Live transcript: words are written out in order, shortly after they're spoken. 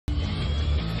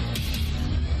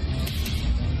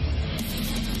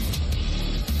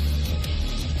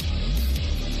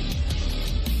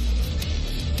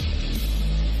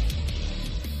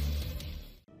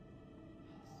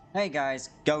Hey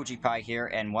guys, Goji Pie here,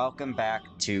 and welcome back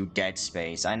to Dead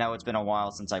Space. I know it's been a while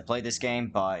since I played this game,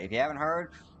 but if you haven't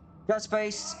heard, Dead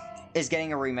Space is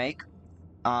getting a remake.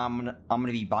 I'm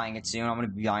gonna be buying it soon. I'm gonna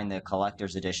be buying the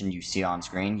collector's edition you see on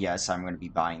screen. Yes, I'm gonna be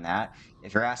buying that.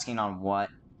 If you're asking on what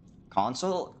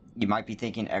console, you might be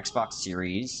thinking Xbox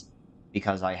Series,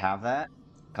 because I have that,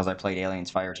 because I played Aliens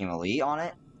Fireteam Elite on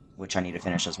it, which I need to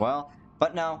finish as well.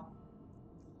 But no,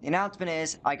 the announcement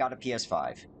is I got a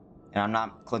PS5. And I'm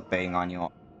not clickbaiting on you.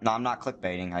 No, I'm not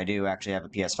clickbaiting. I do actually have a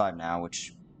PS5 now,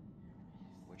 which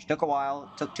took a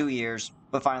while, took 2 years,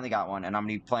 but finally got one. And I'm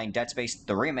gonna be playing Dead Space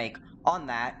the remake on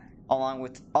that, along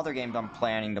with other games I'm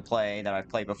planning to play that I've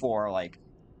played before, like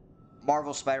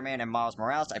Marvel Spider-Man and Miles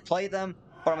Morales. I played them,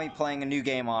 but I'm gonna be playing a new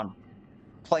game on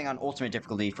playing on ultimate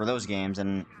difficulty for those games.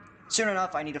 And soon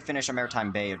enough, I need to finish a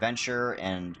Maritime Bay Adventure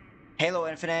and Halo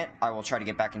Infinite. I will try to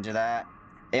get back into that.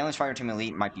 Aliens Fireteam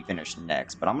Elite might be finished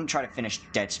next, but I'm going to try to finish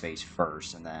Dead Space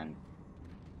first, and then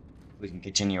we can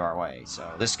continue our way. So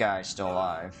this guy's still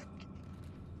alive.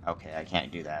 Okay, I can't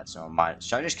do that, so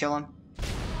should I just kill him? There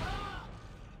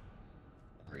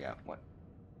we go. What?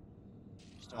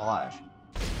 Still alive.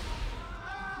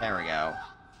 There we go.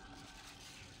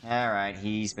 Alright,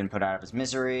 he's been put out of his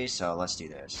misery, so let's do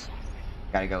this.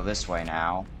 Gotta go this way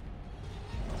now.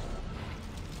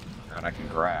 That I can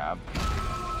grab.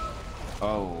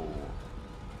 Oh.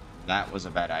 That was a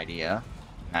bad idea.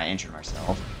 I injured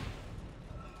myself.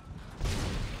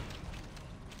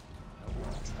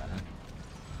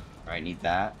 Alright, need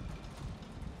that.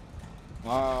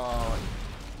 Oh,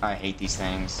 I hate these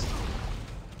things.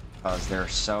 Because they're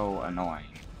so annoying.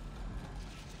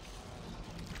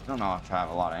 I don't know if I have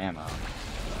a lot of ammo.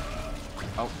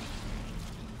 Oh.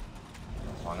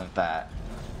 Look at that.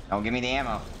 Don't give me the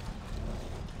ammo.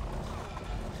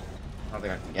 I don't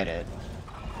think I can get it.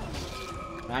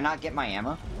 Can I not get my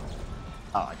ammo?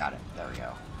 Oh, I got it. There we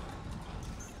go.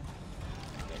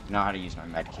 Okay, know how to use my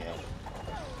med kit.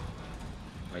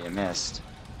 Oh, you missed.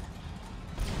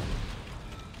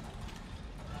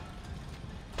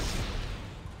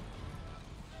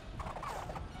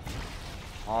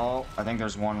 Oh, I think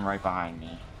there's one right behind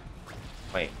me.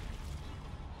 Wait.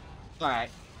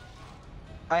 Alright.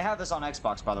 I have this on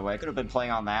Xbox, by the way. I could have been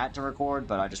playing on that to record,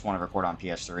 but I just want to record on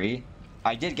PS3.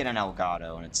 I did get an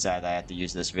Elgato, and it's sad that I have to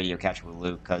use this video capture with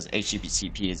Luke, because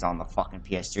HDCP is on the fucking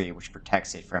PS3, which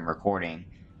protects it from recording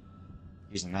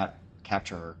using that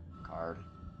capture card.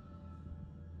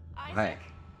 Isaac? Hey.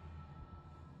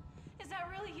 Is that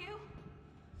really you?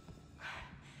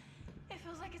 It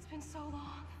feels like it's been so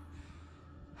long.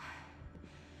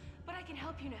 But I can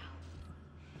help you now.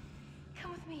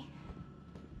 Come with me.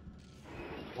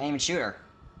 Aim and shooter.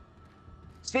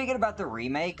 Speaking about the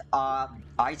remake,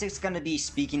 Isaac's gonna be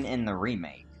speaking in the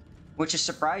remake, which is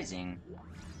surprising,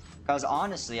 because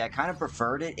honestly, I kind of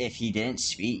preferred it if he didn't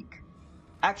speak.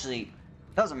 Actually,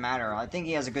 doesn't matter. I think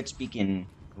he has a good speaking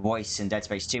voice in Dead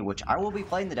Space 2, which I will be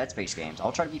playing the Dead Space games.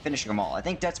 I'll try to be finishing them all. I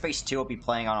think Dead Space 2 will be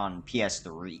playing on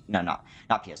PS3. No, not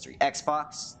PS3.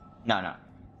 Xbox? No.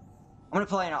 I'm gonna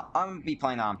be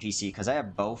playing that on PC because I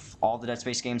have all the Dead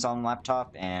Space games on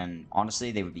laptop, and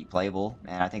honestly, they would be playable,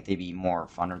 and I think they'd be more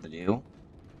funner to do.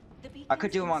 I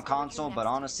could do them on console, but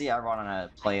honestly, I want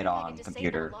to play it on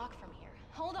computer.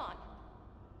 Hold on.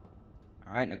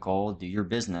 All right, Nicole, do your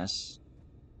business.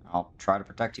 I'll try to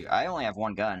protect you. I only have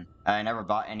one gun. I never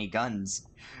bought any guns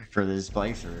for this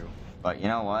playthrough, but you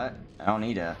know what? I don't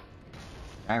need to.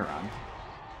 Can I run?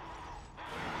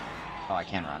 Oh, I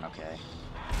can run. Okay.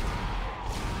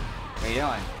 What are you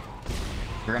doing?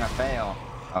 You're gonna fail.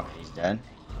 Okay, he's dead.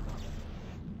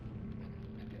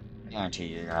 I guarantee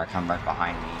you're gonna come right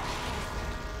behind me.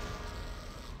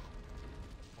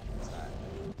 What's that?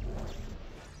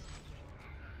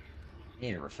 I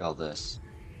need to refill this.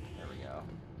 There we go.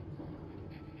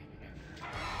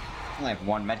 I only have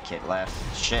one med kit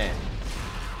left. Shit.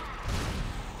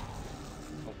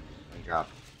 Oh, he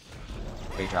dropped.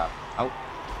 He dropped. Oh.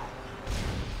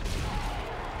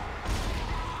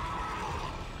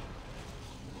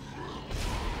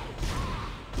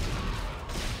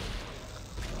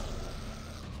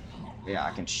 Yeah,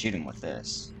 I can shoot him with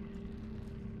this.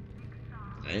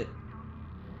 Is that it?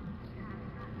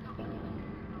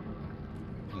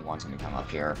 He wants him to come up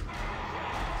here.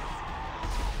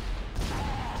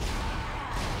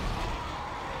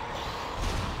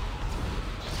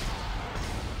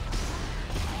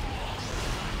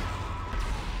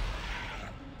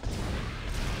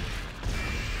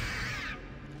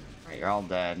 Alright, you're all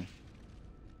dead. How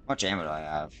much ammo do I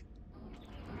have?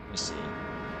 Let me see.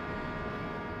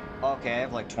 Okay, I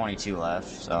have like 22 left,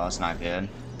 so that's not good.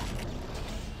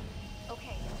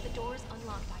 Okay, the door's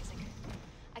unlocked, Isaac.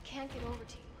 I can't get over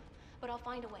to you, but I'll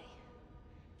find a way.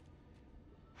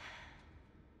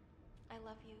 I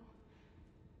love you.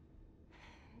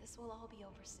 This will all be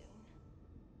over soon.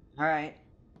 Alright.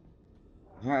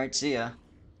 Alright, see ya.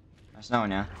 Nice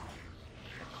knowing ya.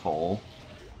 Coal.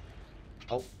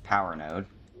 Oh, power node.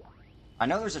 I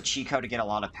know there's a cheat code to get a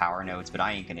lot of power nodes, but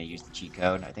I ain't gonna use the cheat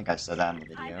code. I think I said that in the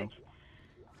video. Isaac.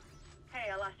 Hey,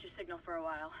 I lost your signal for a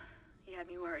while. You had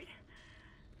me worried.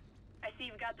 I see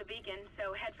you've got the beacon,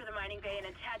 so head for the mining bay and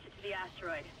attach it to the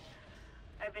asteroid.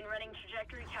 I've been running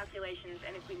trajectory calculations,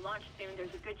 and if we launch soon,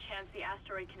 there's a good chance the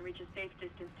asteroid can reach a safe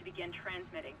distance to begin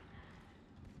transmitting.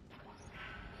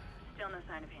 Still no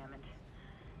sign of Hammond.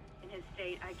 In his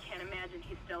state, I can't imagine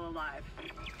he's still alive.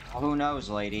 Well, who knows,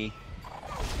 lady?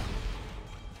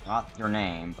 Not your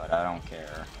name, but I don't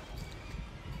care.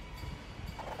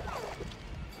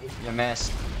 You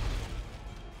missed.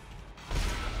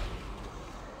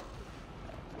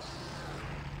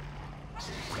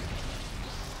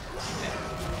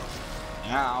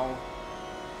 Now.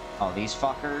 Oh, these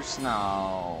fuckers?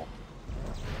 No.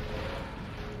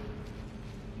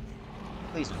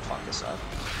 Please don't fuck this up.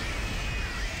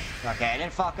 Okay, I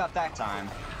didn't fuck up that time.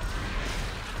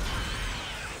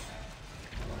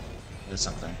 There's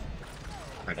something.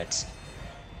 Credits.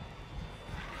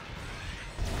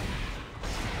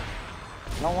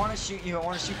 I don't want to shoot you, I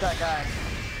want to shoot that guy.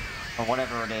 Or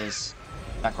whatever it is.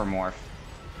 Necromorph.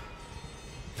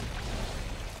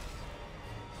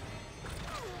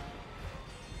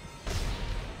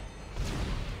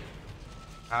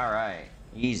 Alright,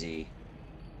 easy.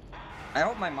 I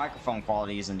hope my microphone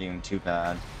quality isn't doing too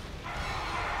bad.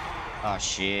 Oh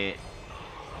shit.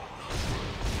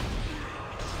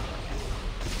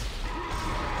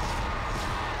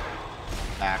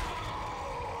 Back.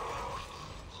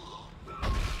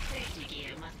 Safety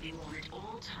gear must be worn at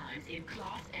all times in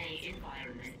Class A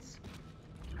environments.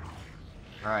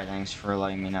 Alright, thanks for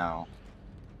letting me know.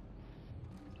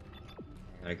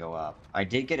 I gotta go up. I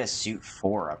did get a Suit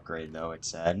 4 upgrade, though, it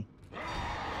said.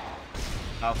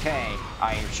 Okay,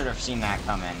 I should have seen that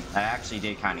coming. That actually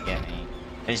did kind of get me.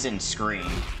 I just didn't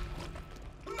scream.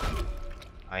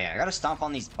 Oh yeah, I gotta stomp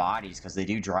on these bodies, because they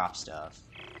do drop stuff.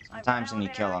 Sometimes when you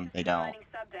kill them, they don't.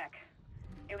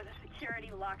 It was a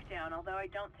security lockdown, although I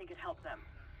don't think it helped them.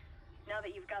 Now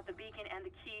that you've got the beacon and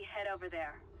the key, head over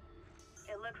there.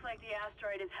 It looks like the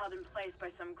asteroid is held in place by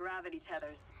some gravity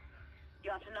tethers.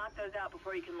 You'll have to knock those out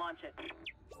before you can launch it.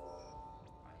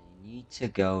 I need to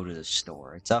go to the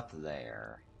store. It's up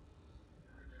there.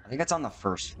 I think it's on the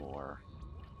first floor.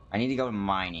 I need to go to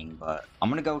mining, but I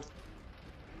want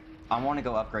to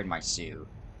go upgrade my suit.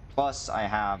 Plus, I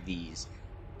have these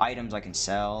items I can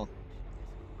sell.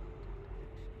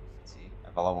 Let's see. I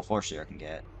have a level 4 suit I can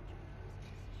get.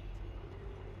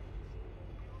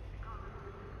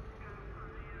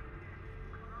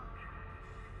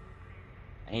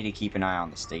 I need to keep an eye on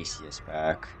the Stasius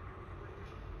pack.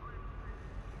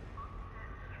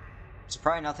 So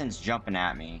probably nothing's jumping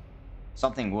at me.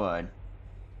 Something would.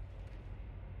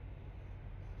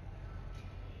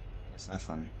 Guess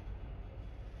nothing.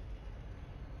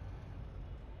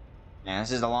 Man,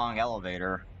 this is a long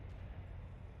elevator.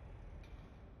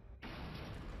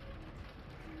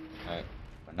 Alright,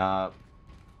 open up.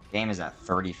 Game is at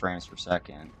 30 frames per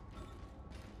second.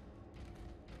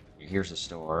 Here's the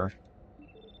store.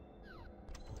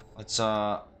 Let's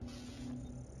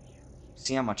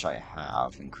see how much I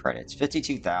have in credits.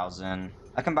 52,000.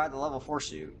 I can buy the level 4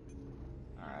 suit.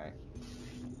 Alright.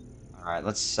 Alright,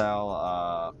 let's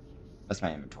sell that's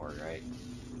my inventory, right?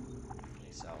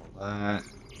 Sell that.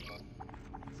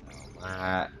 Sell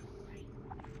that.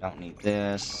 Don't need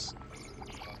this.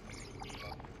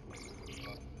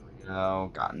 There we go.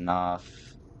 Got enough.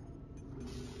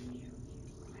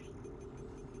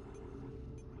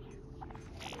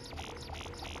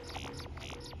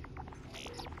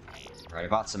 Alright, I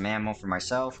bought some ammo for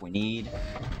myself. We need.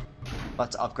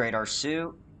 Let's upgrade our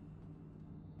suit.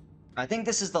 I think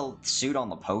this is the suit on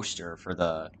the poster for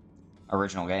the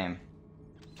original game.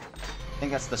 I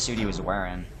think that's the suit he was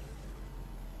wearing.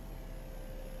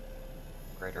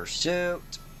 Upgrade our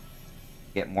suit.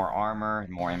 Get more armor and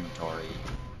more inventory.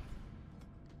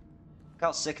 Look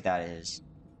how sick that is.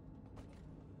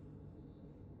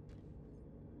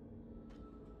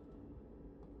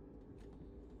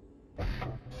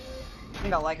 The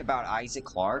thing I like about Isaac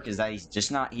Clarke is that he's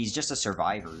just a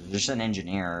survivor. He's just an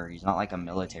engineer. He's not like a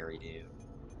military dude.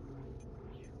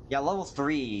 Yeah, level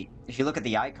 3, if you look at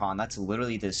the icon, that's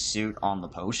literally the suit on the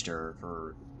poster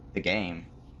for the game.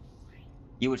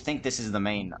 You would think this is the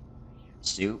main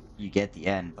suit you get at the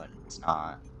end, but it's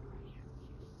not.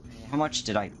 How much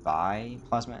did I buy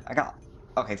plasma? I got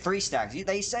Okay, 3 stacks.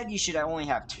 They said you should only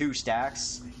have 2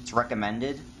 stacks. It's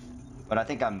recommended. But I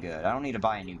think I'm good. I don't need to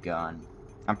buy a new gun.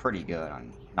 I'm pretty good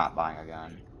on not buying a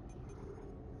gun.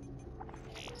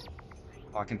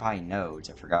 Oh, I can buy nodes.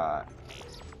 I forgot.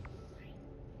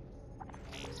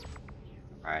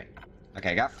 Alright.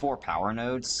 Okay, I got 4 power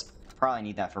nodes. Probably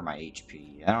need that for my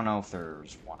HP. I don't know if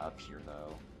there's one up here,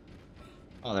 though.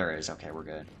 Oh, there is. Okay, we're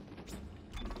good.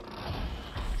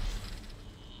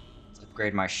 Let's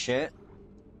upgrade my shit.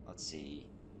 Let's see.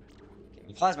 Okay,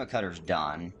 my plasma cutter's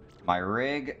done. My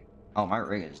rig... Oh, my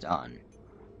rig is done.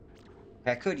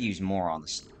 Okay, I could use more on the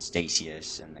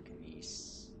Stasius and the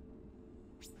Camise.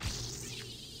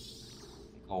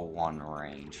 Oh, 1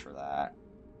 range for that.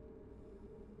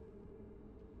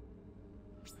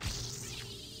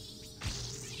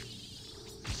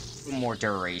 More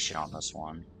duration on this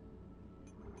one.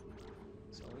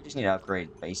 So we just need to upgrade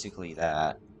basically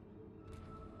that.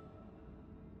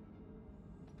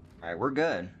 Alright, we're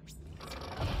good.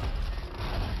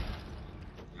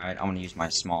 Alright, I'm gonna use my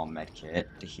small med kit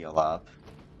to heal up.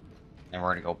 Then we're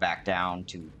gonna go back down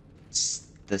to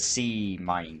the C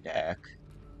mining deck.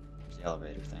 Where's the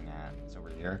elevator thing at? It's over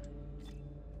here.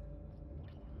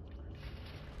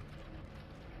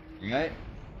 Alright.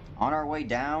 On our way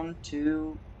down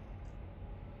to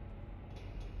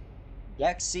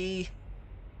Deck C,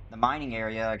 the mining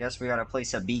area. I guess we gotta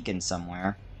place a beacon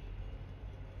somewhere.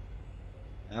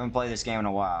 I haven't played this game in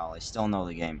a while. I still know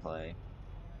the gameplay.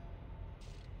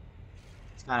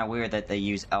 It's kind of weird that they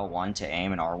use L1 to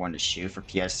aim and R1 to shoot for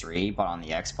PS3, but on the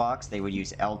Xbox, they would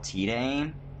use LT to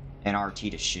aim and RT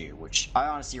to shoot, which I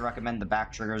honestly recommend the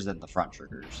back triggers than the front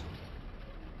triggers.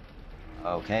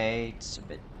 Okay, it's a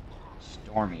bit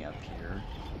stormy up here.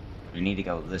 We need to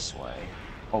go this way.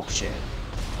 Oh, shit.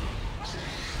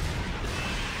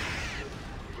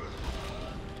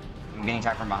 I'm getting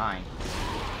attacked from behind.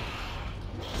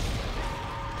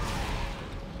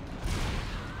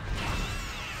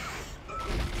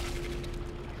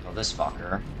 Oh, this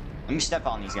fucker. Let me step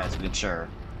on these guys to make sure.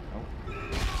 Oh.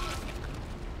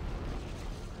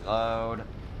 Reload.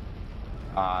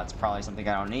 It's probably something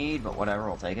I don't need, but whatever,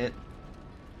 we'll take it.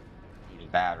 Need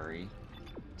a battery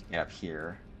to get up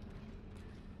here.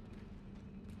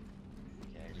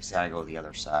 Okay, just gotta go the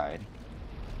other side.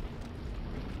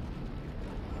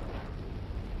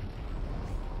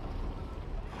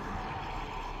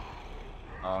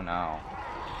 Oh no.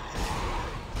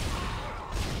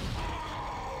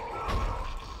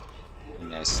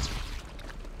 Missed.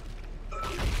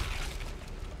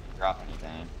 Drop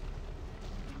anything.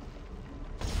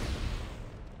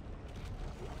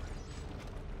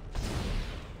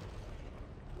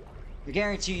 I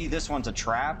guarantee you this one's a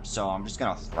trap, so I'm just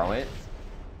gonna throw it.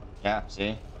 Yeah,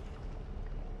 see?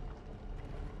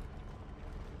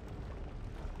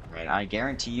 Right, I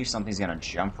guarantee you something's gonna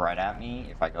jump right at me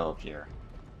if I go up here.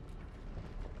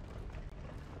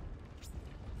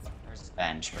 There's the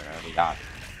bench, but I already got it.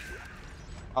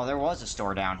 Oh, there was a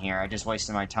store down here. I just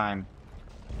wasted my time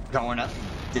going up.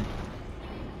 Come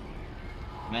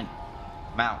in.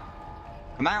 Come out.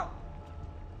 Come out!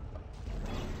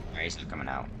 Alright, he's not coming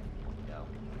out. Go.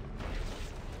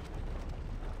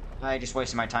 I just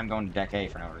wasted my time going to Deck A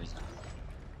for no reason.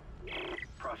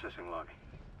 Processing log.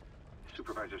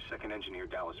 Supervisor Second Engineer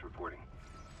Dallas reporting.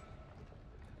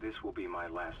 This will be my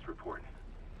last report.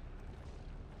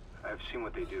 I've seen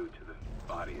what they do to the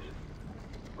bodies,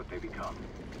 what they become.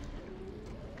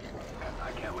 And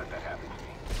I can't let that happen to me.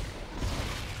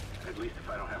 At least if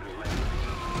I don't have any legs.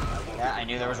 Yeah, I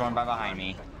knew there was one by behind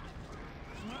me.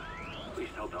 Please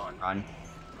tell Dawn. Run.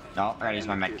 No, I gotta use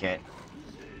my med kit.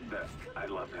 That I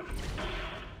love him.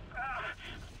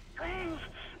 Please!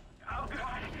 Oh,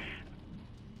 God!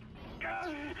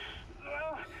 God!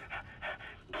 No!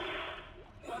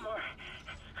 One more.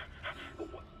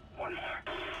 One more.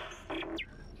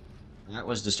 That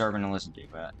was disturbing to listen to,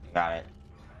 but got it.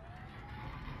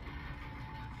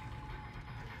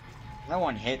 That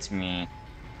one hits me.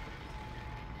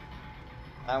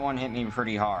 That one hit me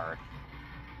pretty hard.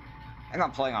 I think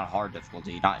I'm playing on hard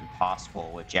difficulty, not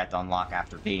impossible, which you have to unlock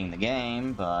after beating the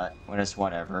game, but it's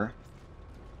whatever.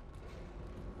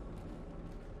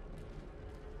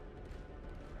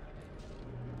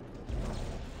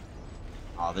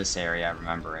 Oh, this area, I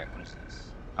remember it. What is this?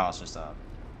 Oh, it's just a...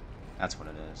 That's what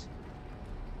it is.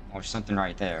 Oh, there's something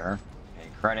right there. Okay,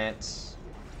 credits.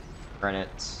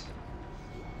 Credits.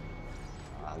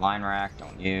 Line rack,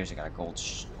 don't use. I got a gold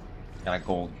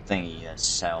thingy to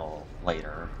sell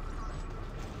later.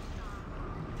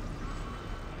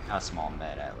 Got a small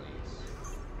med at least.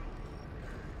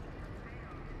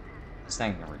 This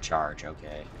thing can recharge,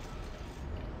 okay.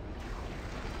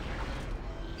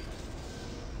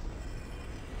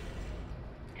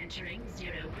 Entering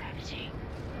zero gravity.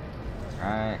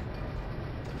 Alright.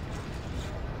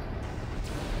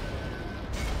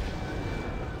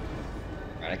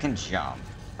 Alright, I can jump,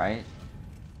 right?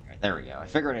 Alright, there we go. I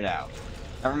figured it out.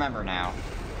 I remember now.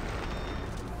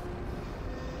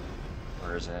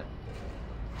 Where is it?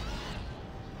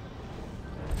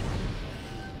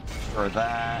 For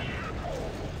that.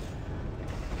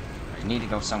 I need to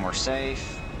go somewhere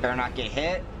safe. Better not get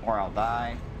hit, or I'll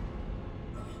die.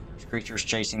 There's creatures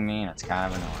chasing me, and it's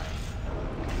kind of annoying.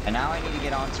 And now I need to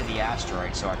get onto the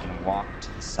asteroid so I can walk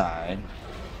to the side.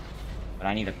 But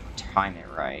I need to time it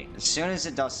right. As soon as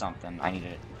it does something, I need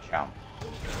to jump.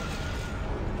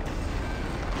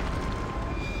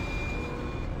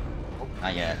 Oh,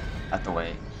 not yet. I have to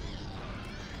wait.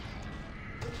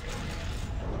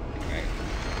 Okay.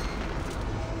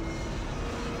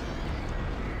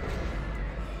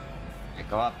 Okay,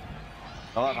 go up.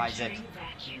 Go up, Isaac. Entering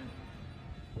vacuum.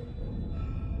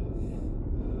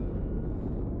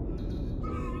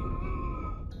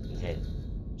 Okay,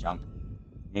 jump.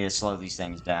 Need to slow these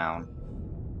things down.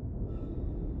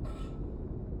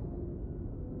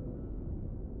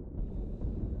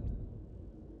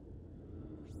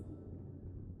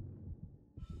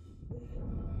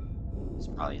 This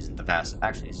probably isn't the fast.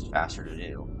 Actually, this is faster to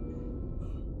do.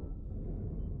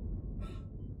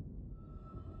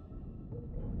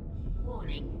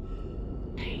 Warning.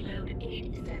 Payload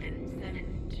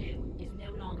 8772 is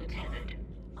no longer tethered.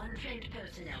 Untrained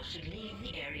personnel should leave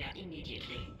the area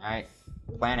immediately. Alright.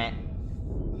 Planet.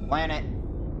 Planet.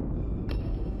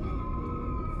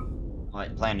 Well,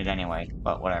 it landed anyway,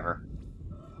 but whatever.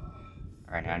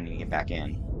 Alright, now I need to get back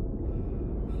in.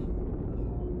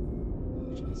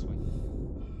 This way.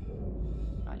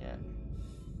 Not yet.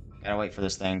 Gotta wait for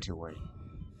this thing to wait.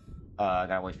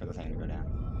 Gotta wait for the thing to go down.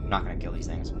 I'm not gonna kill these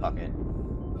things. Fuck it.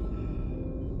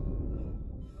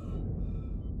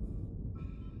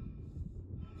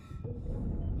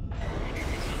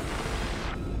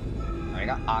 I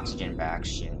got oxygen back,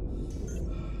 shit.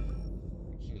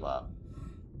 Heal up.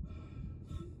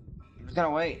 I'm just gonna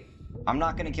wait. I'm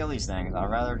not gonna kill these things. I'd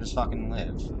rather just fucking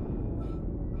live.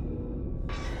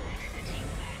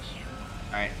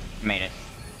 Alright, made it.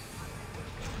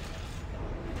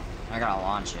 I gotta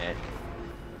launch it.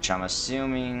 Which I'm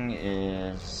assuming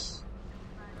is...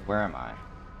 Where am I?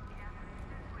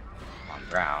 On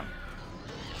ground.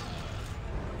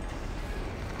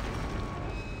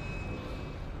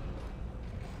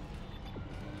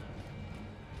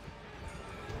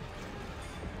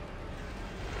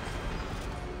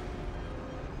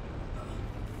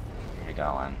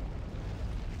 Going.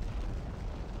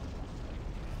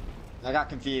 I got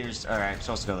confused. Alright, I'm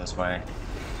supposed to go this way.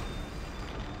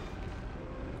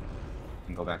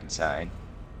 And go back inside.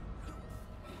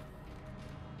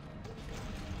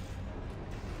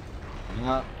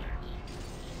 Yep.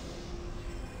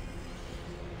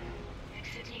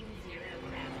 Exiting zero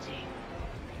gravity.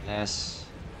 Yes.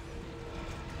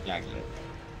 Yeah, I get it.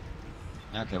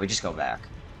 Okay, we just go back.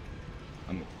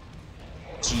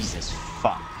 Jesus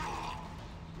fuck.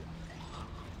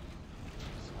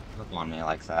 Look on me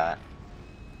like that.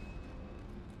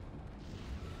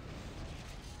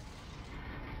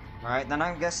 Alright, then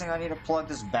I'm guessing I need to plug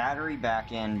this battery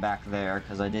back in back there,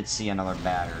 because I did see another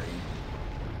battery.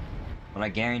 But I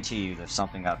guarantee you there's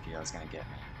something up here that's gonna get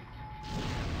me.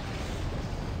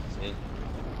 See?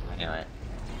 I knew it.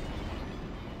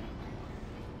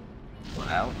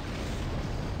 Well.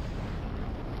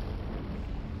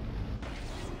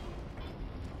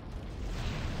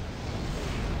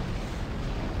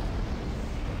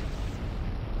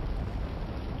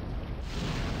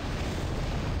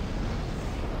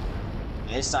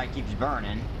 This side keeps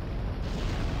burning.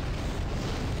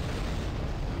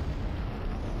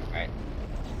 Right.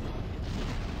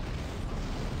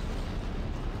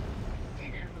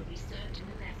 Dinner will be served in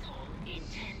the mess hall in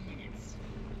 10 minutes.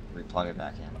 Replug it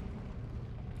back in.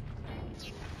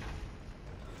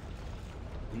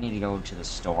 We need to go to the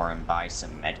store and buy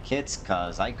some medkits,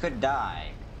 cause I could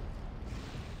die.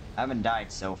 I haven't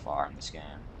died so far in this game.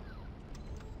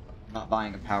 I'm not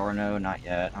buying a power node, not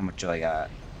yet. How much do I got?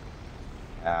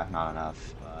 Not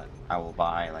enough, but I will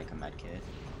buy like a medkit.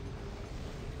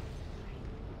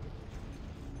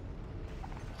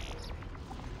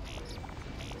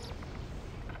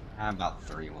 About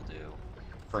 3 will do.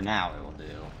 For now, it will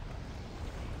do.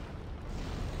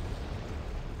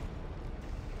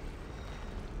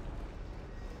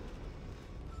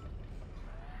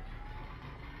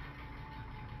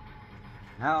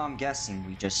 Now I'm guessing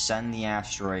we just send the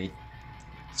asteroid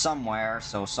somewhere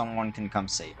so someone can come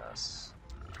save us.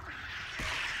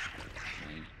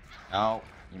 Oh,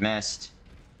 you missed.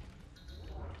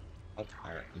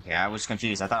 Oh, okay, I was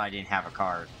confused. I thought I didn't have a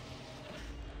card.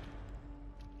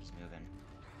 He's moving.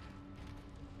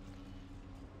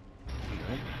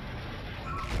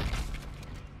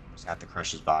 Just have to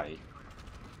crush his body.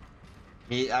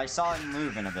 I saw him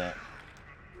moving a bit.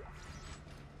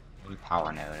 Maybe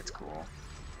power node, that's cool.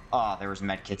 Oh, there was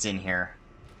medkits in here.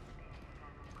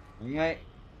 Alright.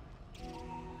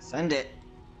 Send it.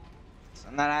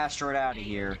 Send that asteroid out of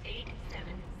here.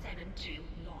 8772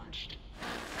 launched.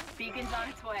 Beacon's on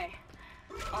its way.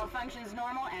 All functions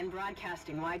normal and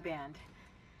broadcasting wideband.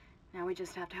 Now we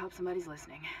just have to hope somebody's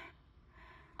listening.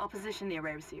 I'll position the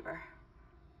array receiver.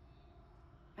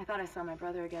 I thought I saw my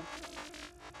brother again.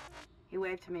 He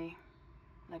waved to me,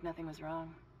 like nothing was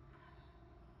wrong.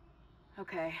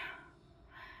 Okay.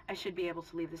 I should be able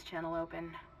to leave this channel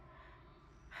open.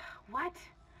 What?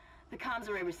 The comms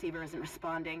array receiver isn't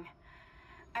responding.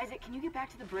 Isaac, can you get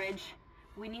back to the bridge?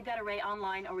 We need that array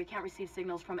online or we can't receive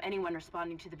signals from anyone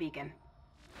responding to the beacon.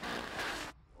 So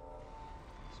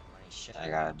many shit I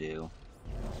gotta do.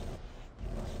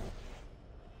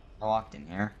 I walked in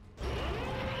here.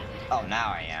 Oh, now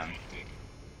I am.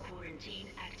 Quarantine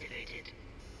activated.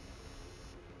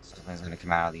 Something's gonna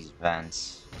come out of these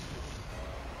vents.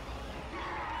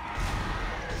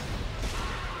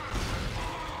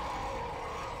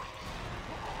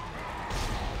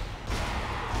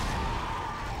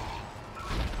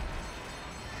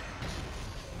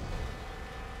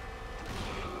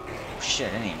 Oh, shit,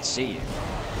 I didn't even see you.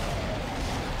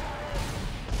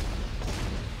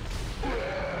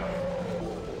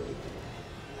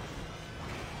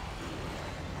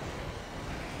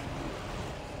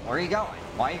 Where are you going?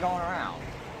 Why are you going around?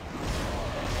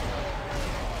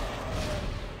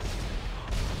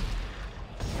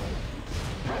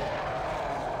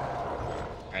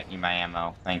 Alright, need my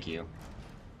ammo. Thank you.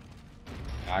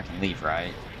 Now I can leave,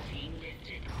 right? Quarantine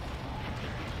lifted.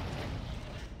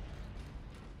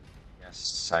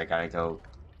 Yes, I gotta go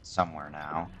somewhere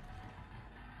now.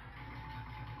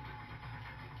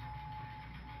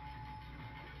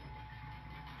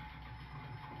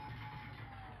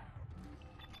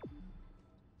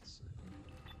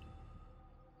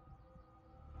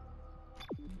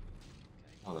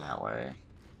 Go that way.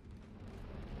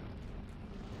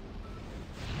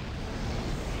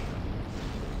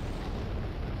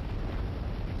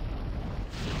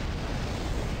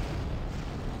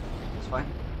 This way?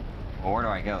 Well, where do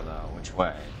I go, though? Which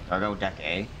way? Do I go deck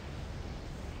A?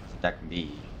 Or deck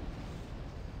B?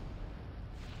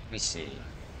 Let me see.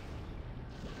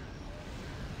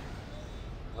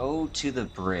 Go to the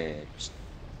bridge.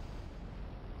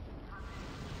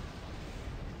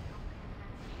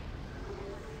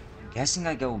 I'm guessing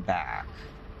I go back.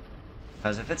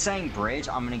 Because if it's saying bridge,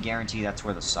 I'm gonna guarantee that's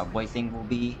where the subway thing will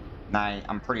be. And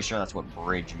I'm pretty sure that's what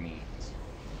bridge means.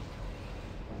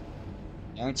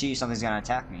 Guarantee you something's gonna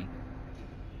attack me.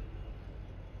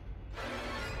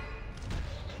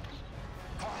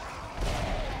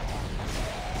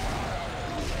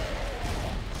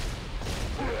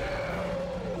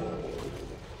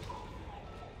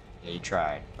 Yeah, you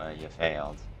tried, but you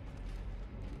failed.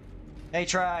 They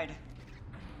tried!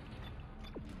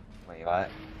 Wait, what?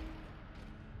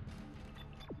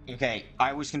 Okay,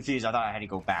 I was confused. I thought I had to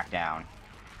go back down.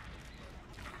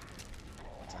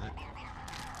 What's that?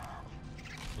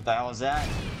 What the hell is that?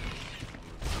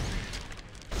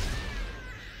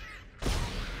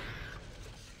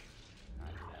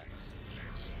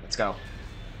 Let's go.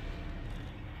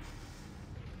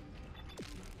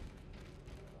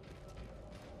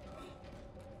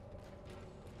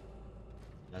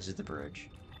 This is the bridge.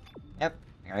 Yep,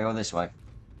 I gotta go this way.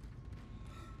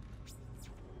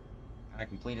 I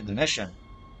completed the mission.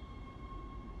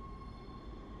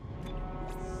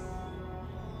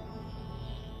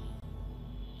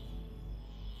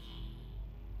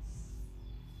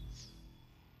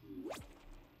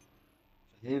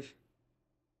 Save.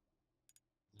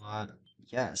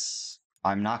 Yes.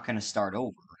 I'm not gonna start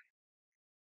over.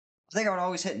 I think I would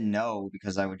always hit no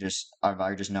because I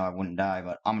just know I wouldn't die,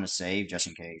 but I'm gonna save just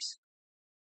in case.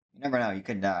 You never know, you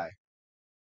could die.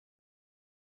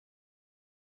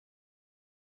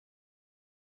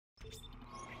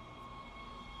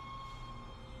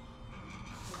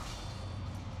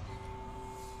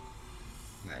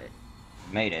 Right.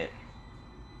 Made it.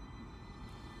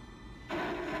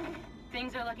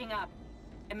 Things are looking up.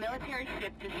 A military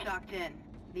ship just docked in,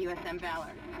 the USM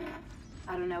Valor.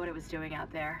 I don't know what it was doing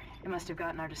out there. It must have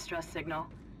gotten our distress signal.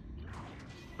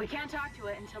 We can't talk to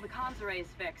it until the comms array is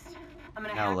fixed. I'm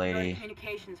gonna No, hack lady. the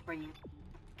communications for you.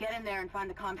 Get in there and find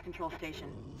the comms control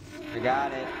station. I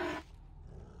got it.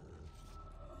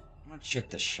 I'm gonna check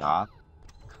the shop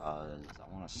because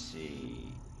I want to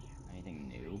see. Anything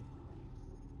new?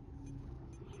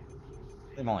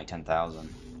 I'm only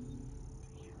 10,000.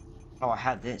 Oh, I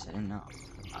had this. I didn't know.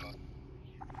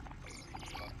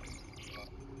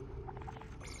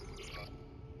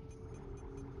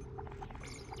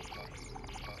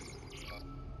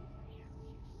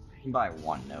 You can buy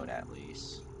one note at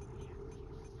least.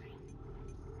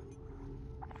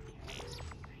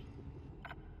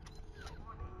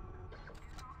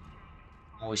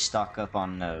 Always stock up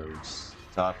on nodes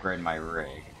to upgrade my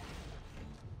rig.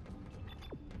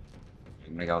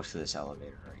 I'm gonna go to this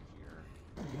elevator right here.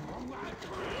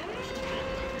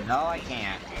 No, I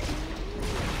can't.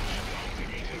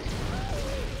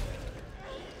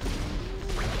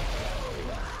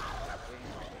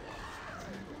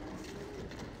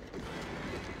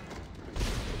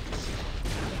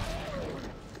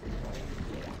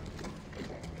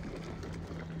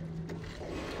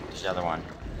 There's the other one.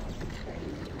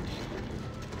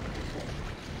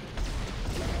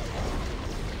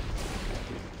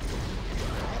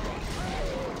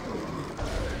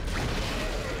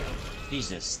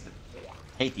 Jesus,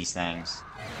 I hate these things.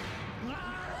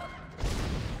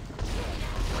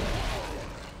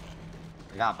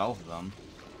 I got both of them.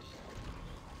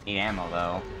 Need ammo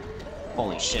though.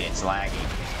 Holy shit, it's laggy.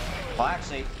 Well,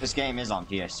 actually, this game is on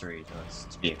PS3, so it's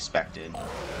to be expected.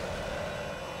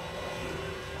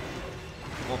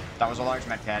 Well, that was a large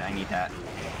med pad. I need that.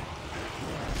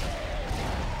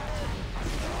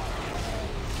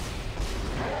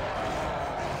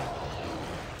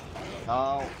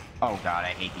 Oh, oh god, I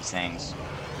hate these things.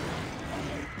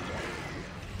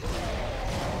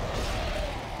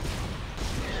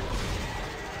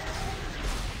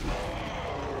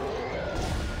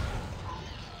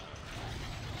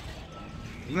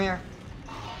 Come here.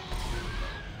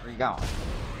 Where are you going?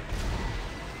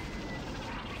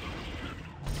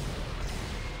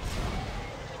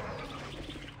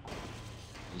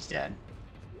 He's dead.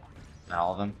 Is that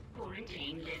all of them?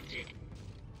 Quarantine lifted.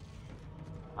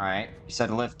 Alright, you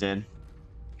said lifted.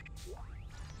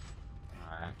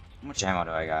 Alright. How much ammo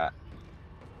do I got?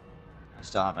 I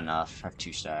still have enough. I have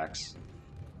 2 stacks.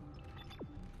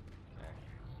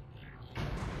 Okay.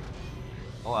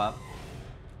 Go up.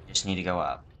 Just need to go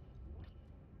up.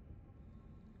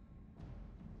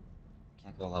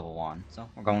 Can't go level 1, so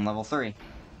we're going level 3.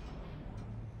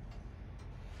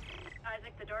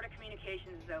 Isaac, the door to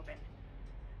communications is open.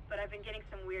 But I've been getting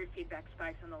some weird feedback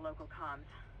spikes on the local comms.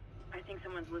 I think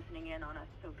someone's listening in on us,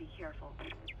 so be careful.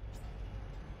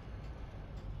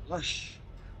 Lush.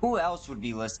 Who else would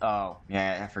be Oh,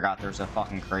 yeah, I forgot there's a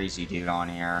fucking crazy dude on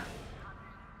here.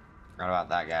 Forgot about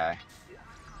that guy.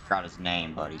 Forgot his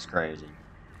name, but he's crazy.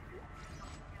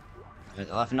 It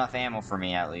left enough ammo for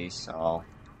me, at least, so...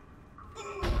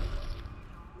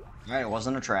 Alright, it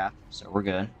wasn't a trap, so we're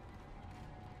good.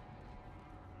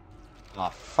 Oh,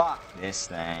 fuck this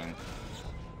thing.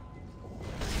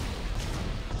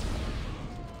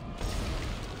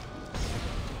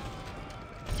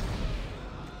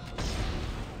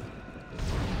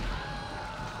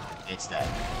 It's dead.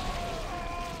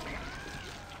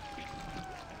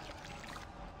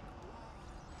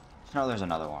 No, there's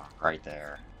another one right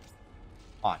there.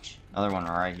 Watch, another one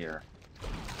right here.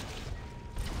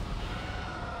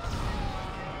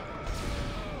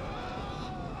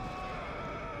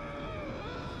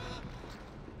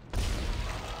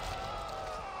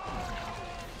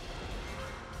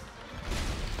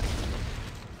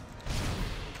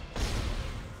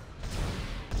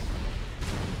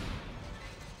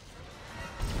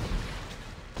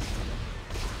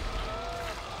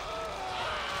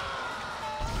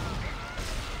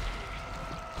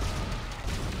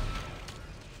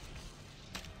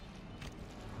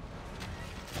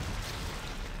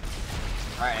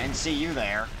 Alright, I didn't see you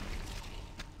there.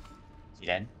 Is he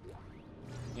dead?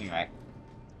 Anyway.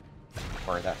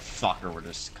 Or that fucker would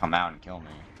just come out and kill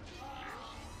me.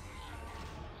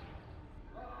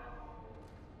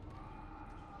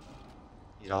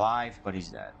 He's alive, but he's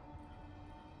dead.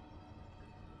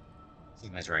 I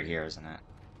think that's right here, isn't it?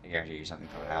 I guarantee you something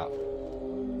coming out.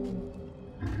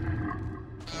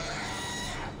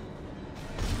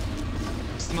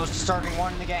 It's the most disturbing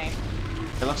one in the game.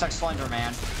 It looks like Slender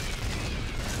Man.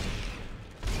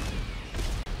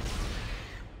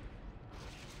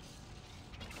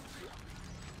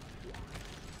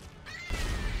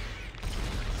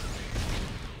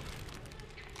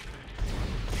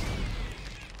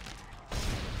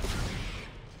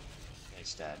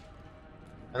 It's dead.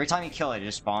 Every time you kill it, it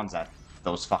just spawns at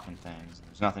those fucking things.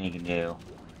 There's nothing you can do.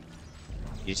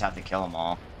 You just have to kill them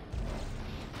all.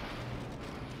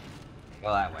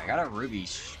 Go that way. I got a ruby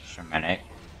sheminic.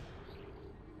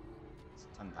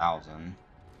 10,000.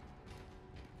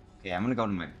 Okay, I'm gonna go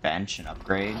to my bench and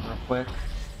upgrade real quick.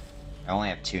 I only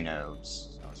have 2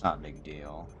 nodes, so it's not a big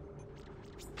deal.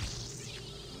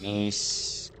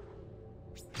 Mace.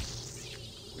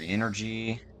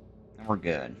 Re-energy. And we're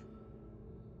good.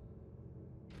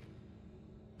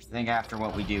 I think after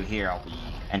what we do here, I'll be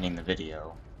ending the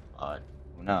video. But,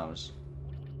 who knows?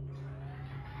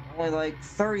 Only like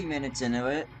 30 minutes into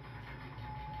it.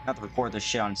 I have to record this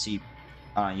shit on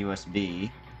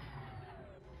USB.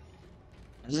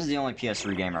 This is the only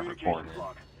PS3 game I've recorded.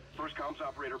 First comms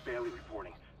operator Bailey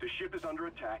reporting. The ship is under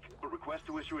attack, but request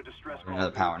to issue a distress call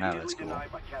Another power node, repeatedly that's cool.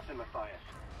 denied by Captain Matthias.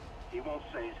 He won't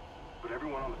say it, but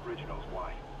everyone on the bridge knows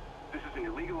why. This is an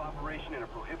illegal operation in a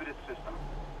prohibited system.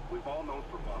 We've all known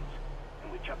for months,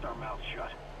 and we kept our mouths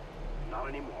shut. Not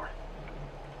anymore.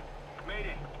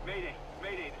 Mayday! Mayday!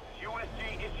 Mayday! This is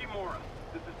USG Ishimura.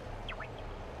 This is...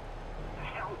 The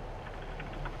hell?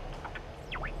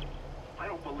 I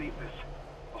don't believe this.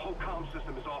 The whole comm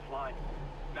system is offline.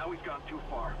 Now he's gone too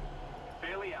far.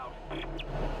 Bailey out.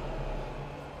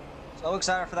 So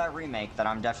excited for that remake that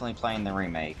I'm definitely playing the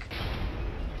remake.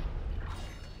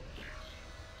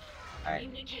 Alright.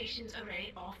 Communications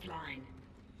array offline.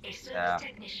 A service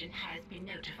technician has been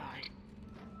notified.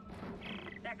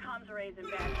 That comms array is in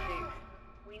bad shape.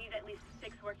 We need at least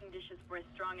 6 working dishes for a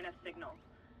strong enough signal.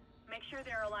 Make sure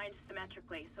they're aligned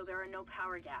symmetrically so there are no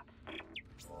power gaps.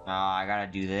 Oh, I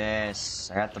gotta do this.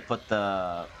 I have to put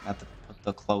the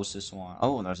closest one.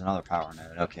 Oh, there's another power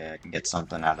node. Okay, I can get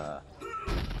something out of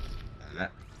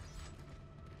that.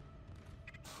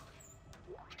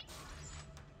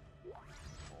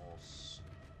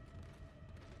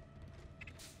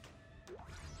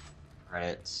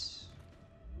 Credits.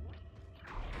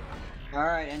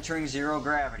 Alright, entering 0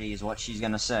 gravity is what she's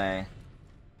gonna say.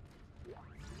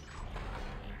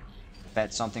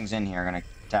 Bet something's in here gonna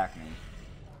attack me.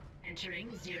 Entering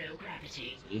 0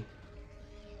 gravity. See?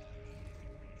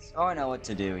 So I know what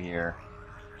to do here.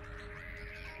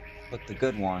 Put the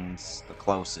good ones the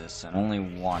closest, and only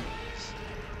 1 is.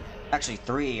 Actually,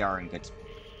 3 are in good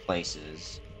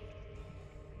places.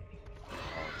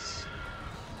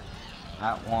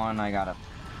 That one, I gotta...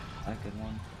 Is that a good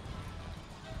one?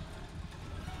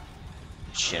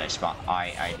 Shit,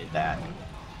 I did that.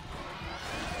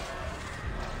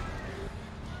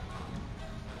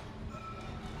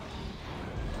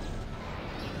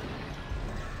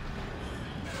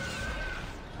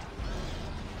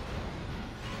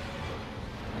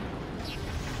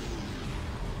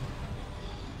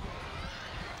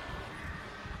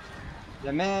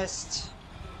 You missed.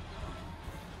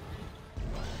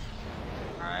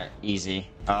 Alright, easy.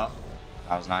 Oh,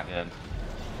 that was not good.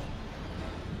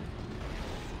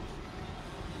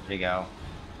 Where'd he go?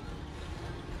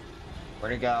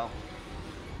 Where'd he go?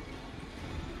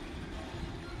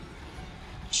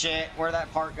 Shit, where'd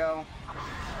that part go?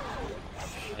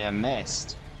 Yeah,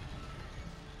 missed.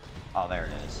 Oh, there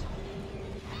it is.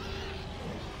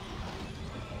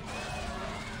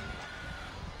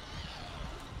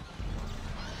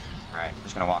 Alright, I'm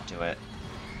just gonna walk to it.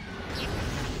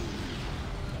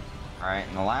 Alright,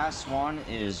 and the last one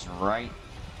is right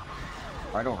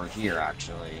over here,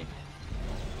 actually.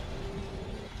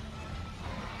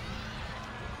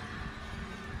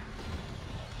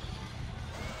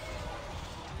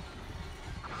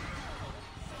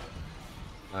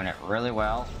 Doing it really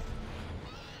well.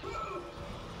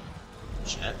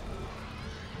 Shit.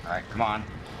 Alright, come on.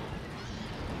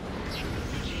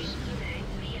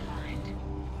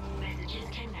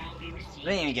 I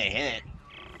didn't even get hit.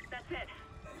 That's it.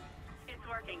 It's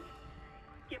working.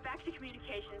 Get back to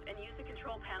communications and use the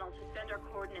control panel to send our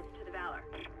coordinates to the Valor.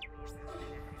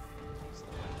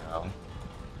 Oh.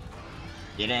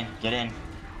 Get in, get in.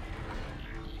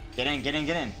 Get in, get in,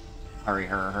 get in. Hurry,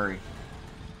 hurry, hurry.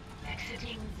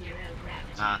 Exiting 0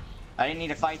 gravity. I didn't need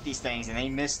to fight these things and they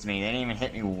missed me. They didn't even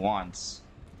hit me once.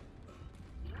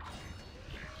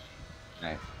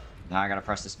 Okay. Now I gotta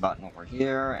press this button over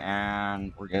here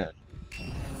and we're good.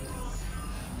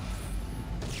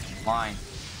 Line.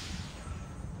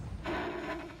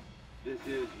 This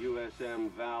is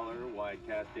USM Valor,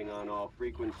 widecasting on all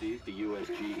frequencies to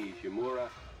USG Ishimura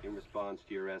in response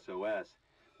to your SOS.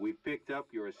 We've picked up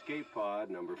your escape pod,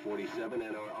 number 47,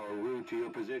 and are en route to your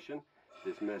position.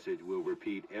 This message will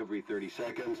repeat every 30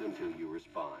 seconds until you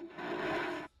respond.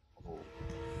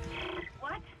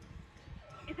 What?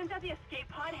 Isn't that the escape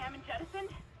pod Hammond jettisoned?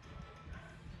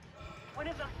 One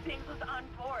of those things was on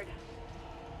board.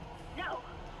 No!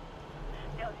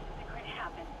 No, this isn't going to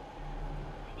happen.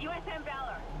 USM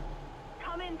Valor!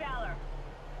 Come in, Valor!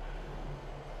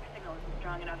 Our signal isn't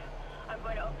strong enough. I'm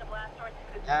going to open the blast doors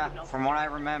to the signal. From what I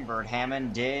remembered,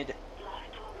 Hammond did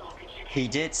He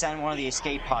did send one of the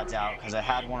escape pods out because it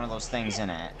had one of those things in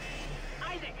it.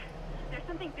 Isaac, there's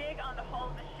something big on the hull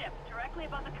of the ship, directly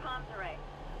above the comms array.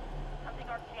 Something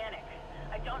organic.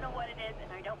 I don't know what it is,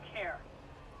 and I don't care.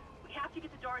 We have to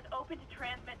get the doors open to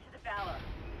transmit to the Valor.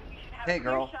 You should have Hey, a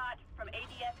clear girl. shot from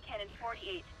ADS Cannon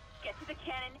 48. Get to the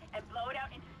cannon and blow it out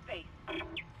into space.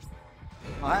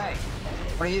 Oh, hey,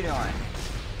 what are you doing?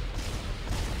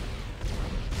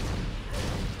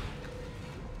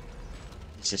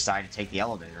 He's decided to take the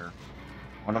elevator.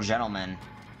 What a gentleman.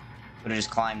 Could have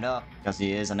just climbed up because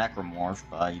he is a necromorph,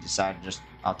 but he decided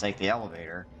I'll take the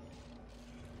elevator.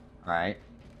 Alright.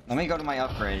 Let me go to my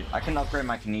upgrade. I can upgrade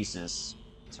my kinesis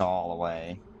to all the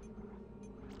way.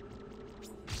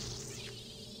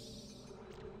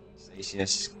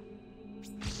 Stasius.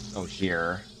 Go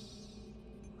here.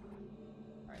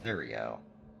 Alright, there we go.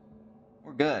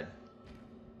 We're good.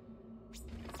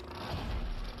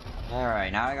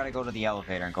 Alright, now I gotta go to the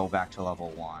elevator and go back to level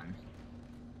 1.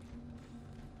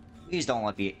 Please don't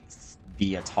let me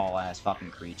be a tall-ass fucking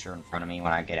creature in front of me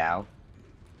when I get out.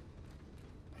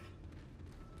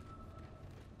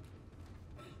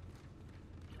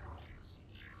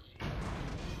 Am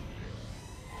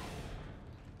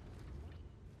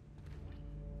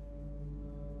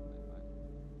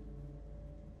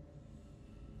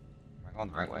I going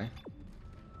the right way?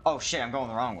 Oh shit, I'm going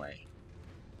the wrong way.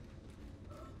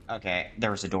 Okay,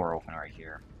 there was a door open right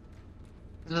here.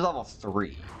 This is level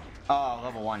 3. Oh,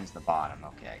 level 1 is the bottom.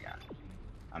 Okay, I got it.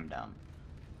 I'm dumb.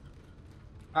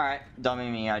 Alright, dummy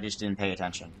me, I just didn't pay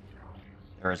attention.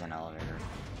 There is an elevator.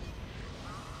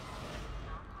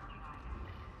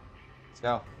 Let's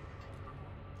go.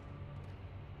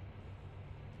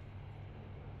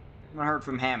 I haven't heard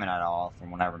from Hammond at all, from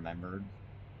what I remembered.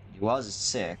 He was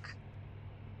sick.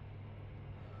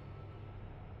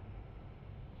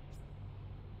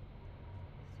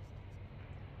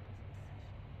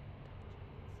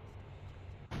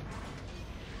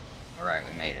 Alright,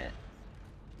 we made it.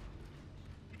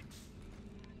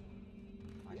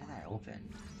 Why did that open?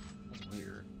 That's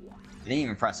weird. I didn't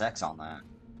even press X on that.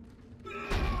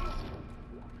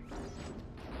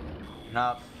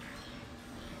 Nope.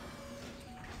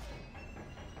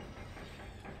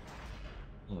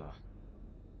 Ugh.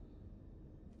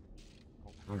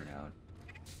 Oh, power node.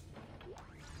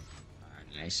 Alright,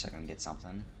 nice. I can get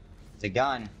something. It's a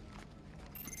gun.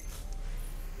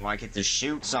 Do I get to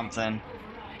shoot something?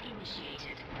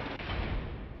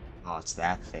 Oh, it's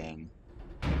that thing.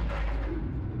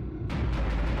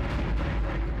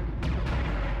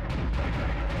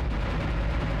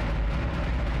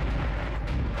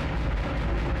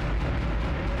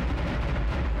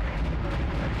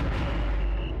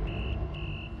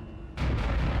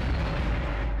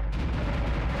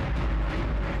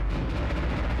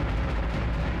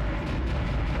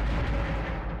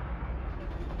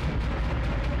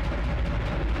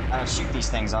 I gotta shoot these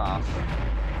things off.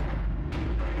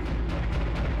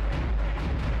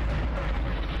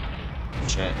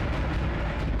 Shit.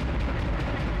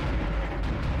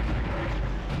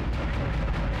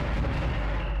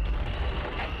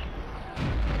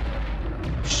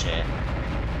 Shit.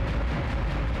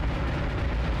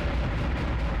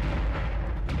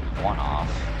 One off.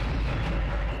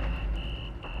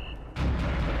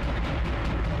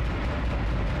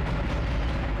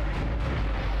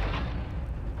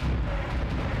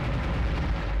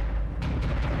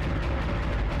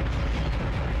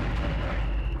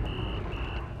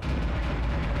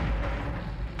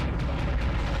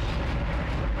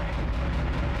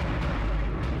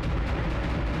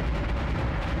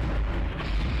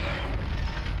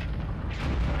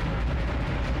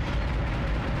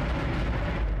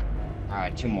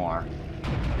 Alright, 2 more.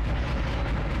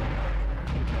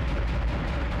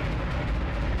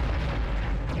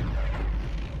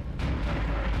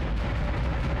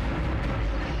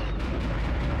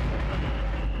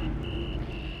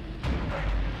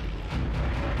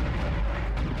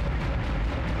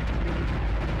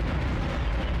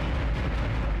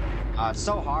 It's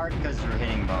so hard because you're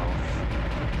hitting both.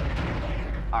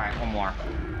 Alright, 1 more.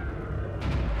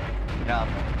 Get up.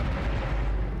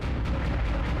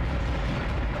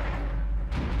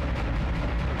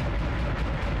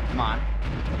 Come on.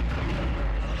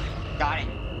 Got it.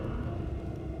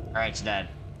 Alright, it's dead.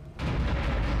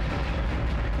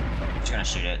 Just gonna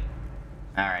shoot it.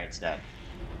 Alright, it's dead.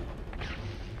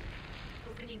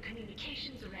 Opening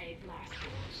communications array blast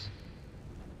doors.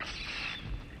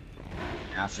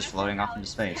 Now it's just floating off into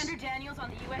space. Commander Daniels on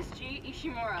the USG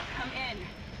Ishimura, come in.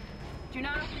 Do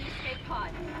not open the escape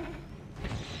pod.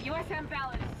 USM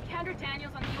Valor, this is Commander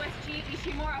Daniels on the USG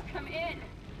Ishimura, come in.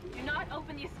 Do not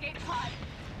open the escape pod.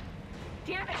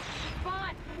 Damn it!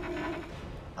 Spawn!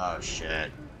 Oh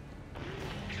shit.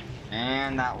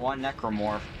 And that one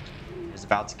necromorph is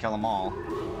about to kill them all.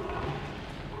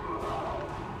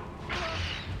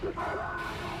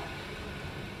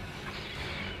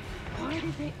 Why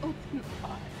did they open?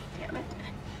 Oh, damn it!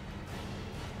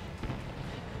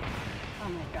 Oh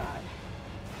my god!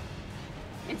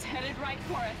 It's headed right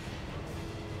for us.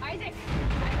 Isaac!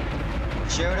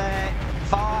 Shoot it!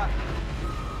 Fuck!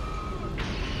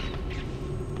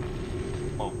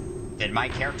 Oh, did my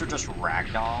character just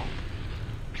ragdoll?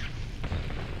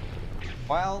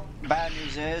 Well, bad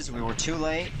news is we were too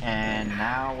late, and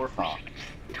now we're fucked.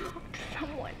 Talk to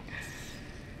someone.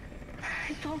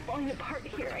 It's all falling apart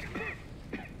here.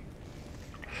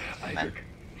 Isaac.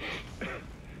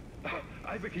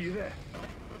 Isaac, are you there?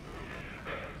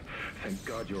 Thank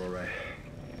God you're alright.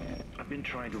 I've been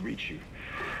trying to reach you.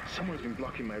 Someone's been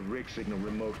blocking my rig signal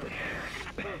remotely.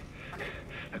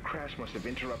 A crash must have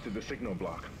interrupted the signal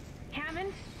block.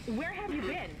 Hammond, where have you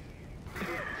been?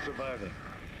 Surviving.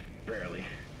 Barely.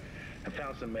 I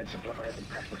found some med supplies and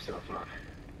patched myself up.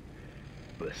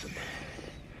 Listen.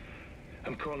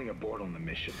 I'm calling aboard on the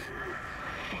mission.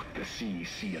 Fuck the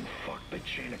CEC and fuck the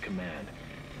chain of command.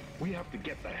 We have to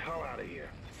get the hell out of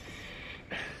here.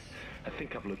 I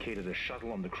think I've located a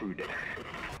shuttle on the crew deck.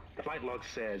 Flight log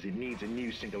says it needs a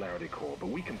new singularity core, but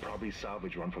we can probably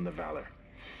salvage one from the Valor.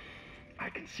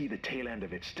 I can see the tail end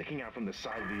of it sticking out from the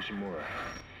side of the Ishimura.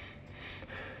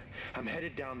 I'm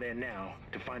headed down there now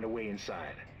to find a way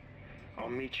inside. I'll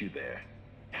meet you there.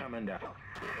 Hammond out.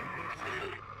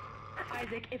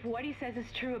 Isaac, if what he says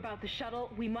is true about the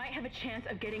shuttle, we might have a chance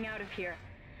of getting out of here.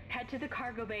 Head to the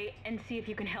cargo bay and see if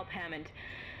you can help Hammond.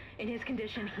 In his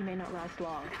condition, he may not last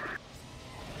long.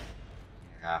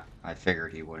 Yeah, I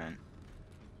figured he wouldn't.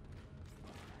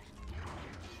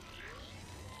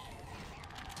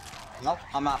 Nope,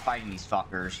 I'm not fighting these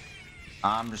fuckers.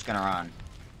 I'm just gonna run.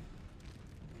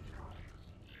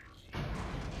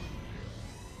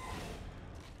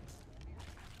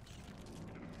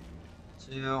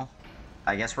 So,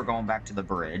 I guess we're going back to the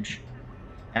bridge.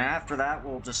 And after that,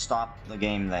 we'll just stop the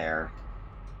game there.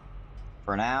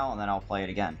 For now, and then I'll play it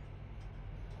again.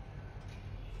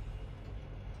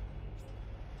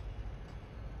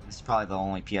 This is probably the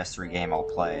only PS3 game I'll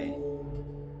play.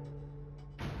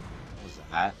 What was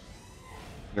that?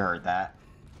 You heard that?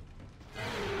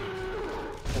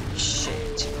 Holy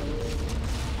shit.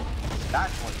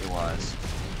 That's what it was.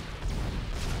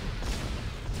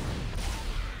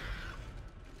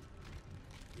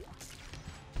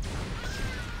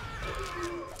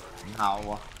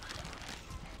 Ow.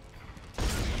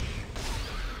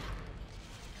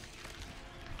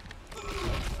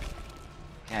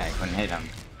 Yeah, I couldn't hit him.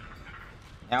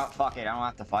 You know, fuck it, I don't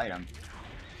have to fight him.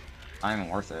 Not even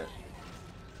worth it.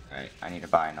 Right, I need to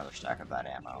buy another stack of that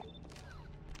ammo.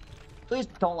 Please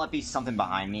don't let be something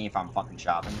behind me if I'm fucking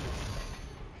shopping.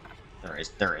 There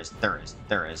is.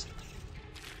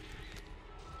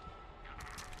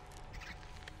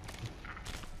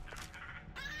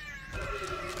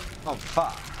 Oh,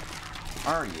 fuck.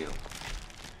 Where are you?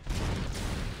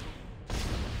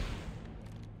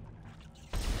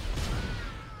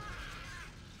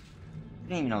 I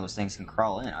didn't even know those things can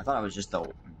crawl in. I thought it was just the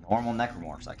normal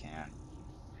necromorphs I can.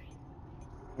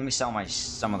 Let me sell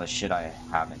some of the shit I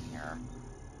have in here.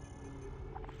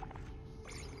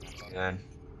 That's good.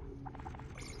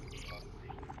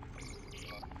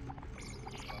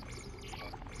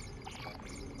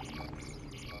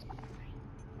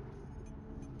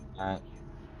 Alright.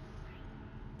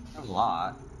 That was a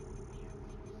lot.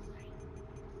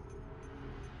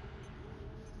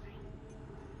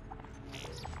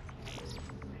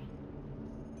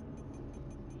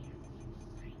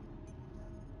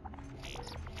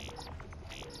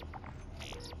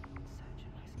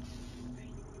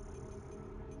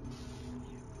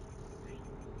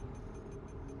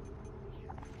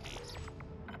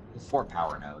 Four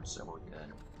power nodes, so we're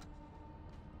good.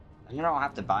 And you don't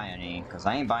have to buy any, because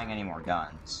I ain't buying any more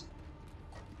guns.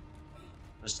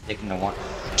 Just sticking to one.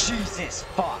 Jesus,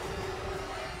 fuck!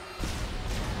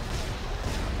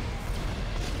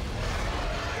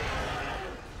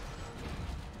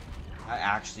 That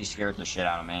actually scared the shit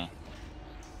out of me.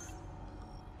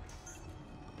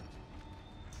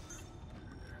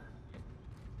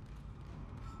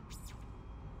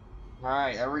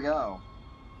 Alright, there we go.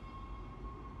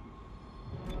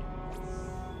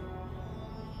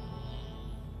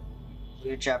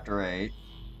 Chapter 8.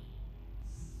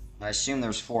 I assume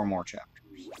there's 4 more chapters.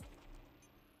 I'm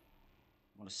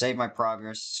going to save my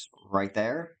progress right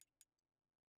there.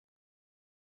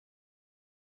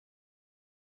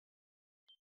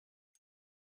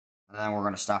 And then we're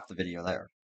going to stop the video there.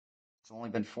 It's only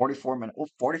been 44 minutes, well,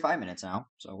 45 minutes now,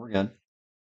 so we're good.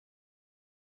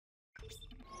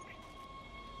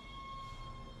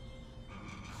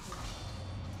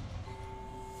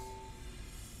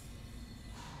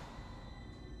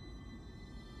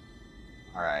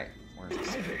 Alright, where's this?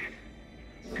 Isaac!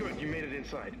 Good, you made it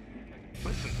inside.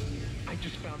 Listen, I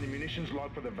just found the munitions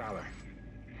log for the Valor.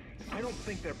 I don't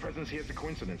think their presence here is a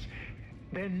coincidence.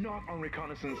 They're not on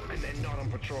reconnaissance and they're not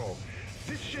on patrol.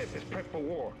 This ship is prepped for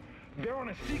war. They're on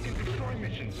a seek and destroy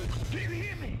mission. Do you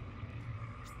hear me?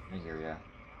 I hear ya.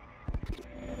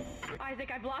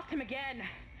 Isaac, I've lost him again.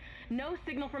 No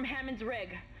signal from Hammond's rig.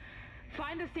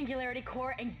 Find the Singularity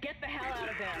Core and get the hell out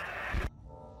of there.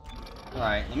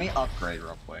 Alright, let me upgrade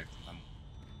real quick.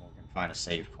 We can find a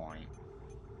save point.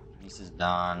 This is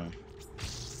done.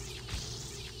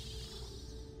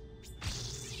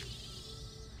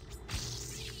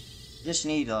 Just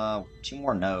need 2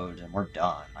 more nodes and we're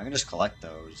done. I can just collect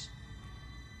those.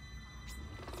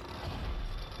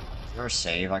 Is there a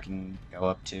save I can go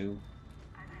up to?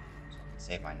 So I can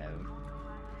save my node.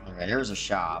 Okay, here's a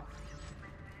shop.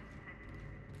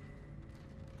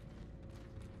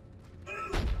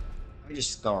 Let me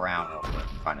just go around real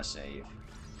quick and find a save.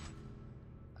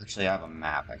 Actually, I have a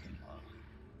map I can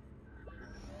look.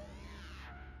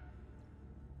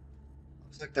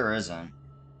 Looks like there isn't.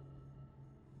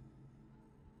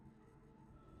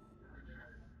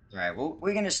 Alright, well,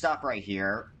 we're gonna stop right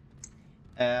here.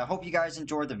 Hope you guys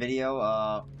enjoyed the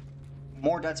video.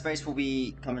 More Dead Space will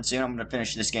be coming soon. I'm gonna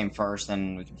finish this game first,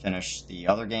 then we can finish the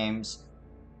other games.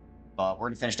 But we're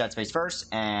gonna finish Dead Space first,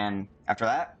 and after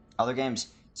that, other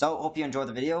games. So, hope you enjoyed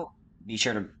the video. Be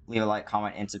sure to leave a like,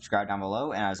 comment, and subscribe down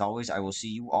below. And as always, I will see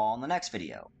you all in the next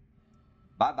video.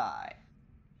 Bye-bye.